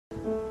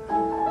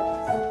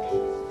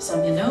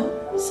Some you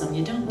know, some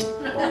you don't.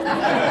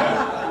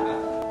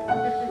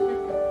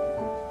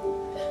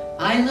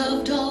 I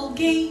loved all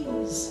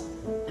games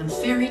and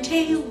fairy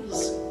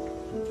tales,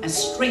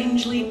 as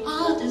strangely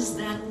odd as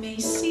that may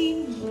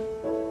seem.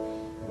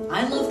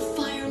 I loved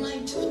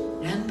firelight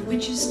and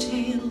witches'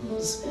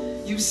 tales.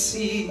 You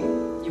see,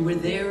 you were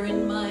there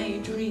in my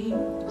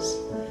dreams.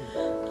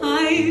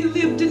 I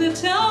lived in a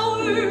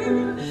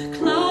tower,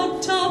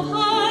 cloud top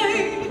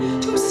high,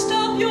 to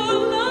stop your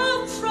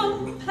love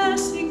from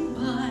passing by.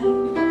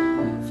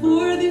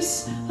 For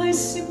this I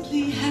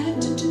simply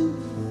had to do.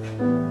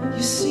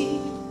 You see,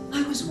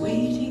 I was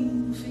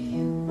waiting for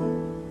you.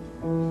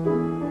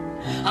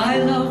 I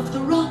loved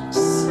the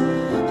rocks,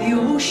 the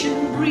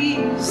ocean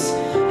breeze,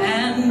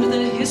 and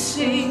the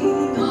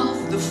hissing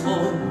of the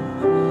foam,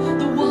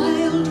 the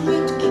wild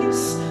wet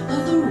kiss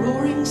of the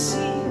roaring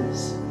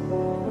seas.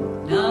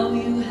 Now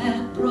you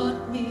had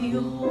brought me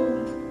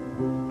home.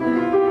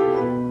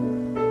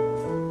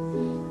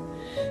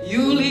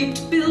 You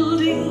leaped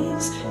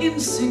buildings in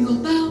single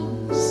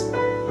bounds,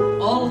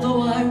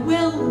 although I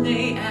well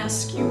may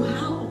ask you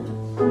how.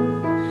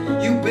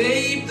 You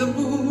bathed the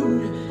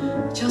moon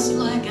just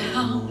like a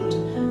hound.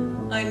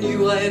 I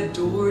knew I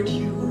adored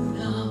you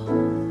now.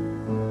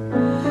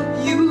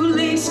 You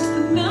laced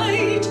the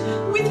night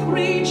with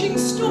raging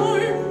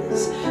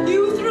storms.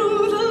 You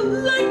threw the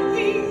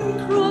lightning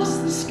across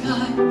the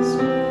skies.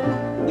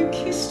 You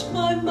kissed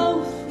my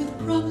mouth with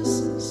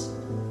promises.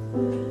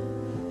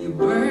 You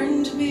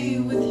burned me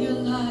with your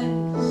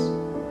lies.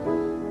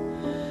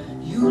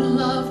 You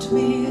loved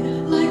me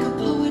like a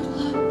poet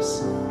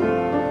loves.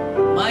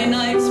 My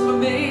nights were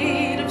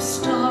made of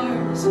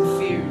stars and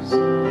fears,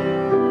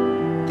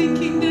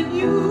 thinking that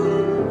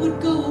you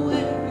would go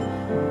away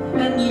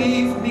and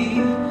leave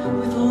me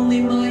with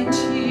only my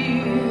tears.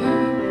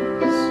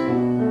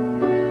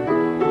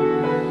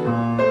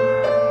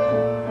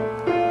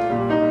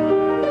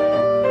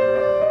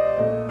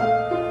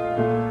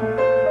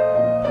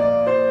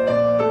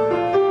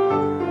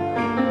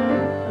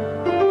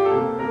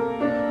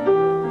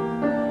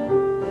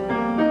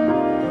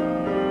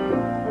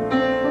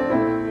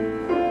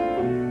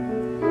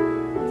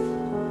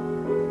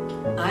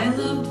 I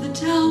loved the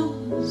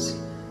towns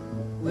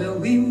where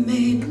we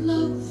made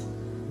love,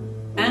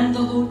 and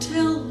the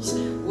hotels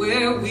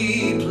where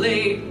we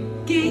played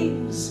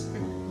games.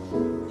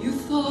 You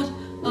thought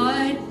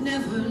I'd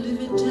never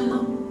live it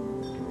down,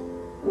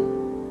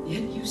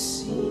 yet you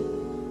see,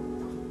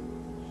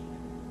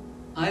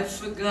 I've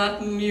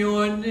forgotten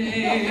your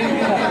name.